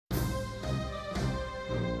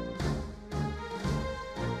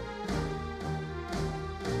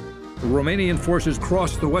Romanian forces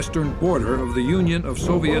crossed the western border of the Union of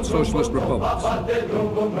Soviet Socialist Republics. Those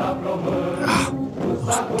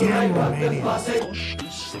damn Romanians.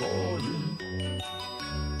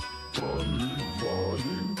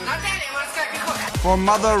 For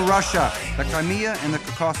Mother Russia, the Crimea and the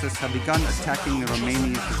Caucasus have begun attacking the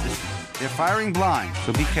Romanian position. They're firing blind,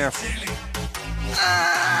 so be careful.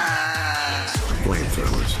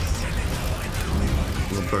 Flamethrowers.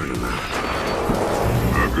 We'll burn them out.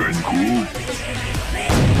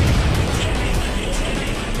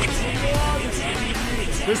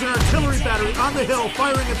 There's an artillery battery on the hill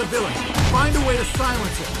firing at the village. Find a way to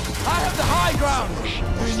silence it. I have the high ground!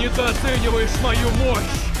 Ты недооцениваешь мою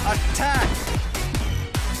мощь! Attack!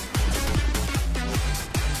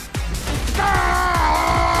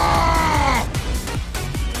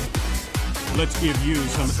 Let's give you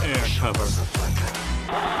some air cover.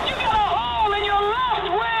 You got a hole in your left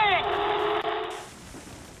wing!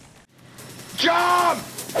 Jump!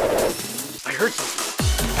 I heard something.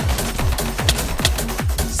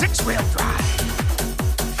 Six-wheel drive.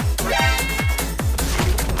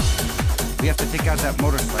 We have to take out that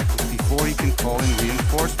motorcycle before he can call in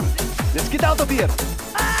reinforcements. Let's get out of here!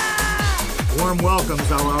 Warm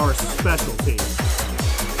welcomes are our specialty.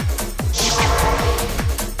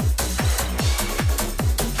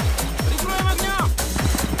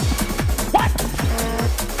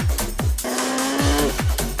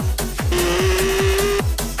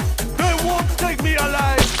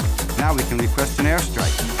 Now we can request an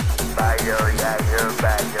airstrike.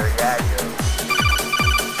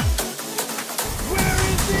 Where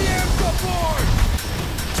is the air support?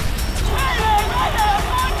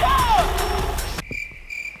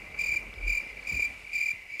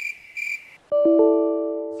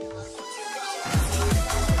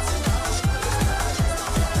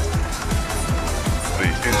 The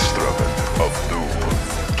instrument of doom.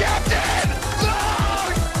 Captain!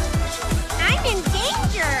 Look! I'm in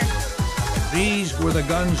danger! These were the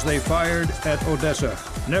guns they fired at Odessa.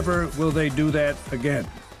 Never will they do that again.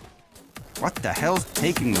 What the hell's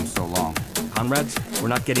taking them so long? Comrades, we're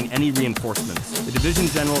not getting any reinforcements. The Division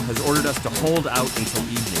General has ordered us to hold out until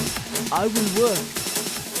evening. I will work.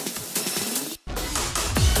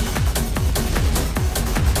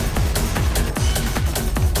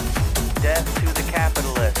 Death to the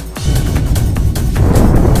capitalists.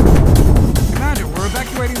 Commander, we're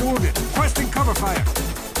evacuating the wounded. Requesting cover fire.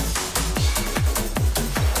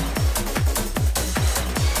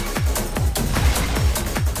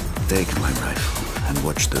 Take my rifle and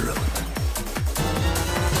watch the road.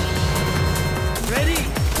 Ready?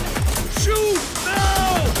 Shoot!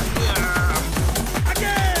 Now!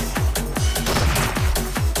 Again!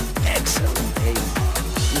 Excellent aim.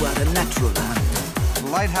 You are a natural hunter. The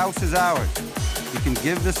lighthouse is ours. We can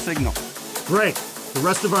give the signal. Great. The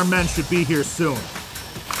rest of our men should be here soon.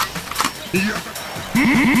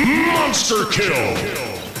 Monster kill!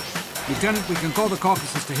 Lieutenant, we can call the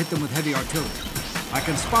Caucasus to hit them with heavy artillery. I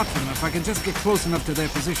can spot them if I can just get close enough to their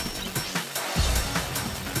position.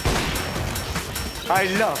 I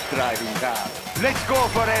love driving cars. Let's go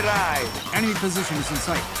for a ride. Enemy position is in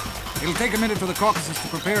sight. It'll take a minute for the Caucasus to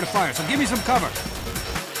prepare to fire, so give me some cover.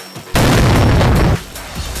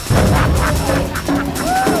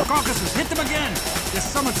 Caucasus, hit them again! There's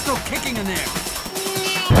someone still kicking in there.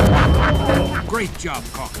 Great job,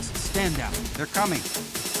 Caucasus. Stand down. They're coming.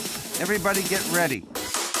 Everybody get ready.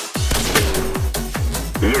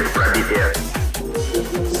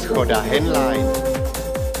 Skoda Henline.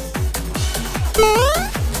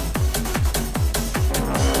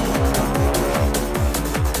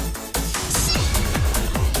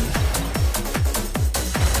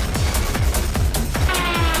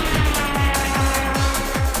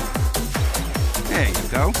 There you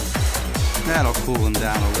go. That'll cool them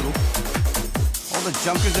down a little. All the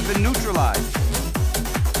junkers have been neutralized.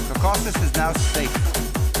 Caucasus is now safe.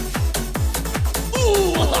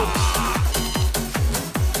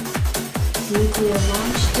 Nuclear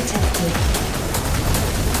launch detected.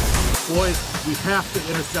 Boys, we have to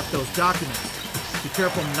intercept those documents. Be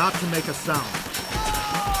careful not to make a sound.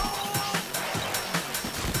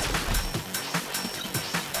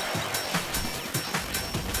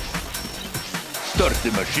 Start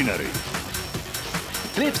the machinery.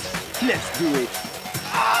 Clips, let's do it.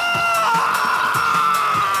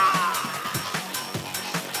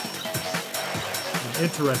 An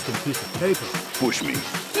interesting piece of paper. Push me.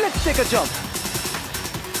 Let's take a jump.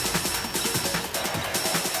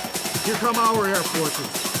 Here come our air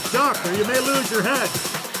forces. Duck, or you may lose your head.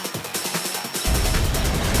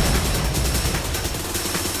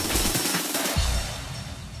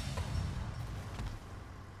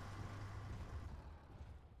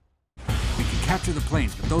 capture the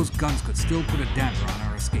planes, but those guns could still put a damper on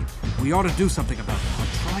our escape. We ought to do something about it, but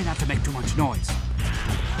try not to make too much noise.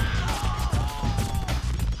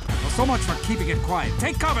 Well, so much for keeping it quiet.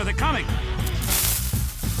 Take cover, they're coming!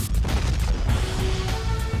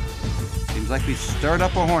 Seems like we stirred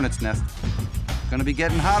up a hornet's nest. Gonna be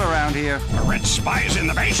getting hot around here. A red spy is in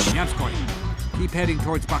the base. Yamskoy, keep heading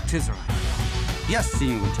towards Bakhtisaray. Yes,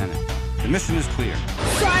 Senior Lieutenant. The mission is clear.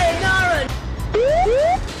 Sayonara!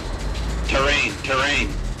 Terrain.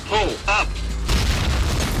 Pull up.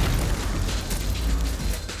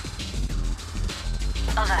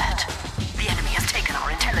 Alert. The enemy has taken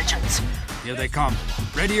our intelligence. Here they come.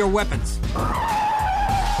 Ready your weapons.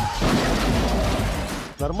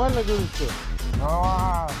 Нормально, говорит, все?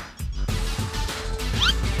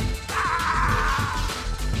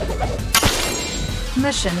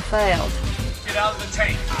 Mission failed. Get out of the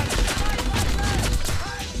tank.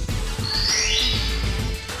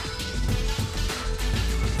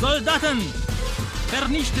 Soldaten!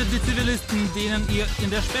 Vernichtet die Zivilisten, denen ihr in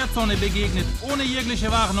der Sperrzone begegnet, ohne jegliche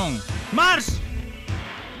Warnung. Marsch!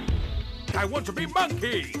 I want to be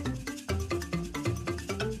monkey.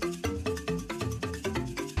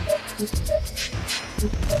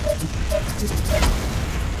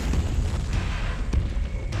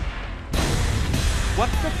 What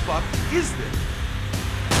the fuck is this?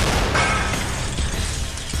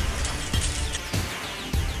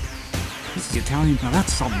 This is Italian. Now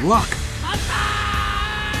that's some luck.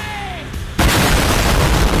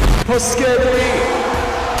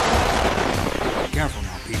 Careful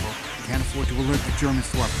now, people. Can't afford to alert the Germans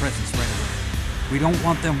to our presence right away. We don't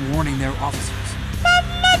want them warning their officers.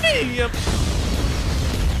 Mamma mia!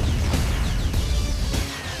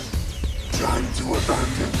 Time to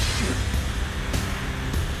abandon ship.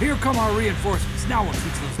 Here come our reinforcements. Now we'll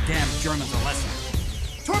teach those damn Germans a lesson.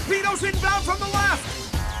 Torpedoes inbound from the left!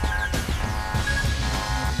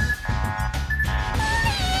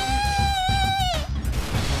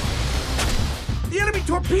 The enemy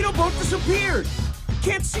torpedo boat disappeared!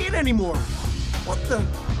 Can't see it anymore! What the?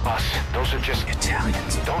 Boss, those are just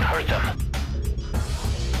Italians. Don't hurt them.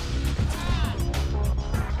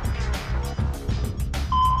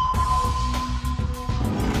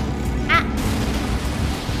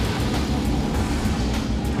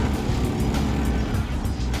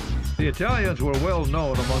 The Italians were well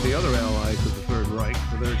known among the other allies of the Third Reich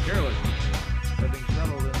for their carelessness, having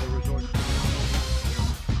settled